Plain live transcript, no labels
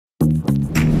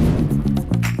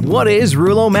What is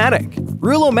Rulomatik?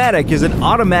 Rulomatik is an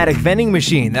automatic vending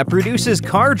machine that produces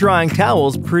car drying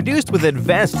towels produced with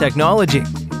advanced technology.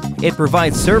 It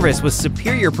provides service with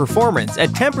superior performance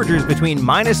at temperatures between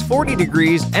 -40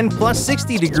 degrees and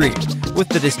 +60 degrees. With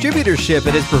the distributorship,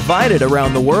 it is provided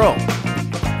around the world.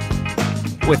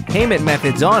 With payment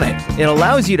methods on it, it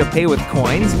allows you to pay with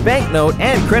coins, banknote,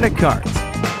 and credit cards.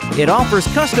 It offers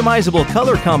customizable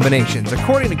color combinations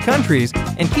according to countries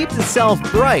and keeps itself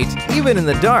bright even in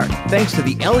the dark thanks to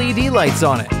the LED lights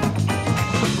on it.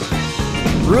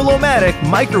 Rulomatik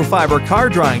microfiber car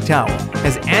drying towel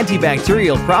has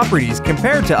antibacterial properties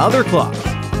compared to other cloths.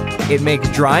 It makes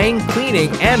drying, cleaning,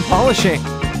 and polishing.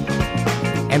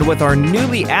 And with our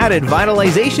newly added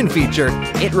vitalization feature,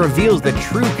 it reveals the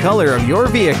true color of your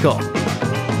vehicle.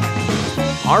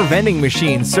 Our vending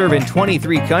machines serve in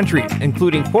 23 countries,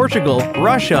 including Portugal,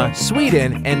 Russia,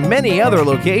 Sweden, and many other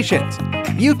locations.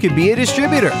 You could be a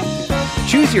distributor.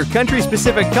 Choose your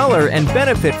country-specific color and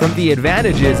benefit from the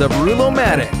advantages of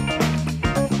Rulomatik.